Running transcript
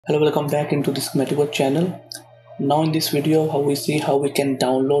Hello, welcome back into this Metaverse channel. Now in this video, how we see how we can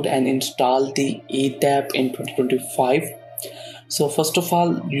download and install the ETAP in 2025. So first of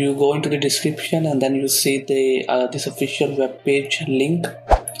all, you go into the description and then you see the this official web page link.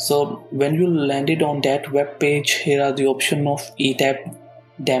 So when you landed on that web page, here are the option of ETAP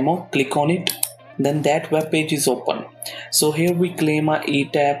demo. Click on it. Then that web page is open. So here we claim a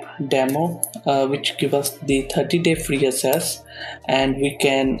ETAP demo which give us the 30-day free access, and we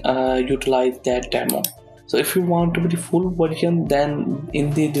can utilize that demo. So if you want to be the full version, then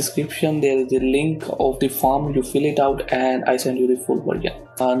in the description there is the link of the form. You fill it out and I send you the full version.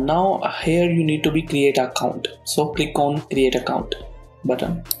 Now here you need to be create account. So click on create account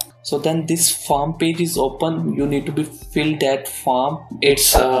button. So then this form page is open. You need to be fill that form.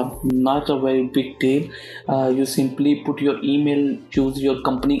 It's not a very big deal. You simply put your email, choose your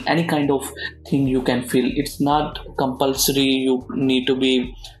company, any kind of thing you can fill. It's not compulsory. You need to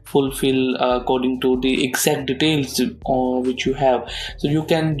be fulfill according to the exact details which you have. So you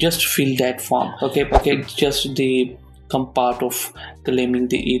can just fill that form. Okay, it's just the come part of claiming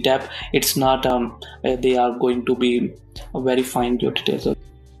the ETAP. It's not they are going to be verifying your details.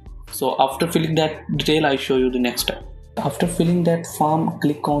 So after filling that detail, I show you the next step. After filling that form,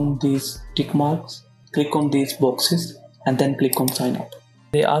 click on these tick marks, click on these boxes, and then click on sign up.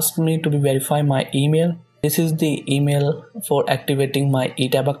 They asked me to verify my email. This is the email for activating my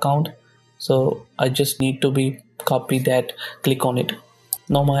ETAP account. So I just need to be copy that, click on it.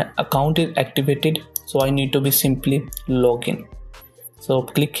 Now my account is activated, so I need to be simply log in. So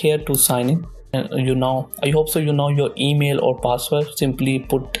click here to sign in. I hope so you know your email or password. Simply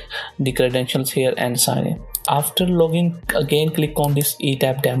put the credentials here and sign in. After login, again click on this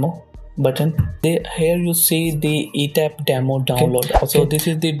ETAP demo button. Here you see the ETAP demo download. Okay. So this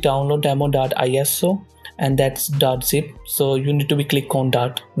is the download demo.iso and that's .zip. So you need to be click on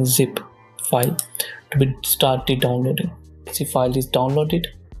 .zip file to be start the downloading. The file is downloaded.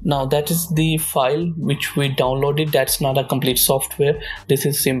 Now that is the file which we downloaded. That's not a complete software. This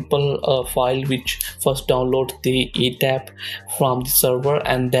is simple file which first download the ETAP from the server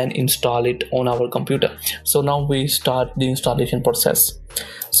and then install it on our computer. So now we start the installation process.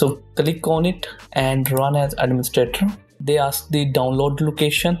 So click on it and run as administrator. They ask the download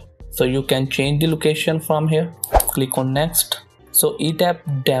location, so you can change the location from here. Click on next. So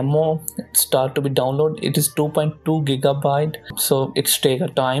ETAP demo start to be download. It is 2.2 gigabyte, so it's take a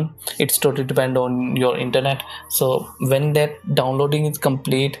time. It's totally depend on your internet. So when that downloading is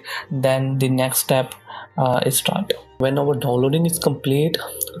complete, then the next step is start. When our downloading is complete,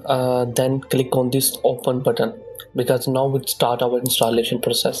 then click on this open button, because now we start our installation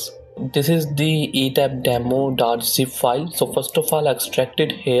process. This is the ETAP demo.zip file. So first of all, extract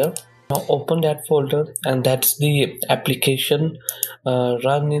it here. Now open that folder, and that's the application.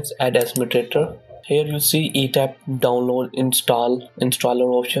 Run is add administrator. Here you see ETAP download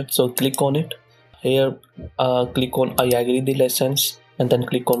installer option. So click on it. Here click on I agree the license and then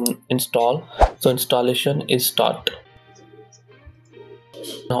click on install. So installation is start.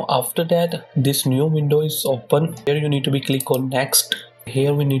 Now after that, this new window is open. Here you need to be click on next.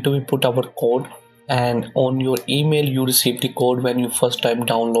 Here we need to be put our code, and on your email you receive the code when you first time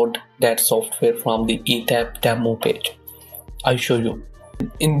download that software from the ETAP demo page. I show you.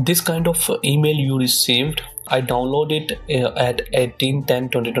 In this kind of email you received, I downloaded at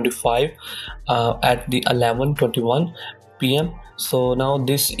 18/10/2025 at the 11:21 p.m. So now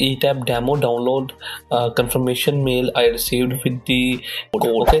this ETAP demo download confirmation mail I received with the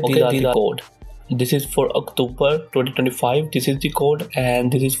code. Okay, these are the code. This is for October 2025. This is the code, and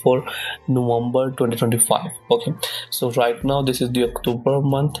this is for November 2025. Okay, so right now this is the October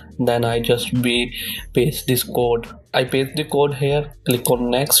month. Then I just paste this code. I paste the code here. Click on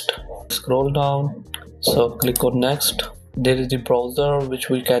next. Scroll down. So click on next. There is the browser which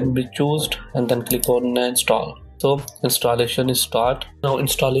we can be choosed, and then click on install. So installation is start. Now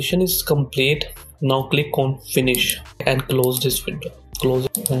installation is complete. Now click on finish and close this window. Close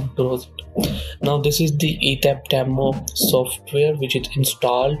it and close it. Now this is the ETAP demo software which is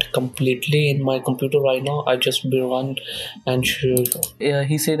installed completely in my computer right now. I just be run and show you.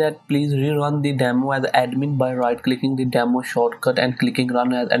 He said that please rerun the demo as admin by right clicking the demo shortcut and clicking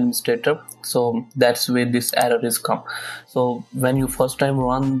run as administrator. So that's where this error is come. So when you first time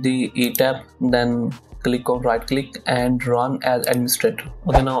run the ETAP, then click on right click and run as administrator.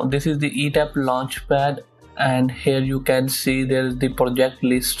 Okay, now this is the ETAP launchpad, and here you can see there is the project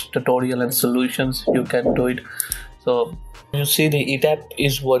list, tutorial and solutions. You can do it. So you see the ETAP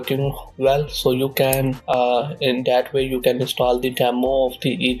is working well, so you can in that way you can install the demo of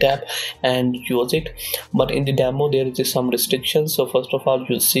the ETAP and use it. But in the demo there is some restrictions. So first of all,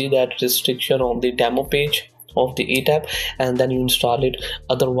 you see that restriction on the demo page of the ETAP, and then you install it,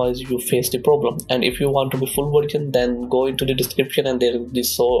 otherwise you face the problem. And if you want to be full version, then go into the description and there is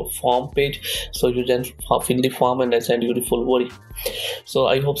this form page, so you then fill the form and I send you the full version. So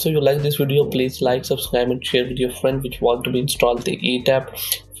I hope so you like this video. Please like, subscribe and share with your friend which want to be installed the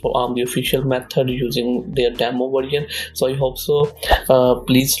ETAP for the official method using their demo version. So I hope so.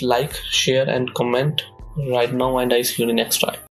 Please like, share and comment right now, and I see you in the next time.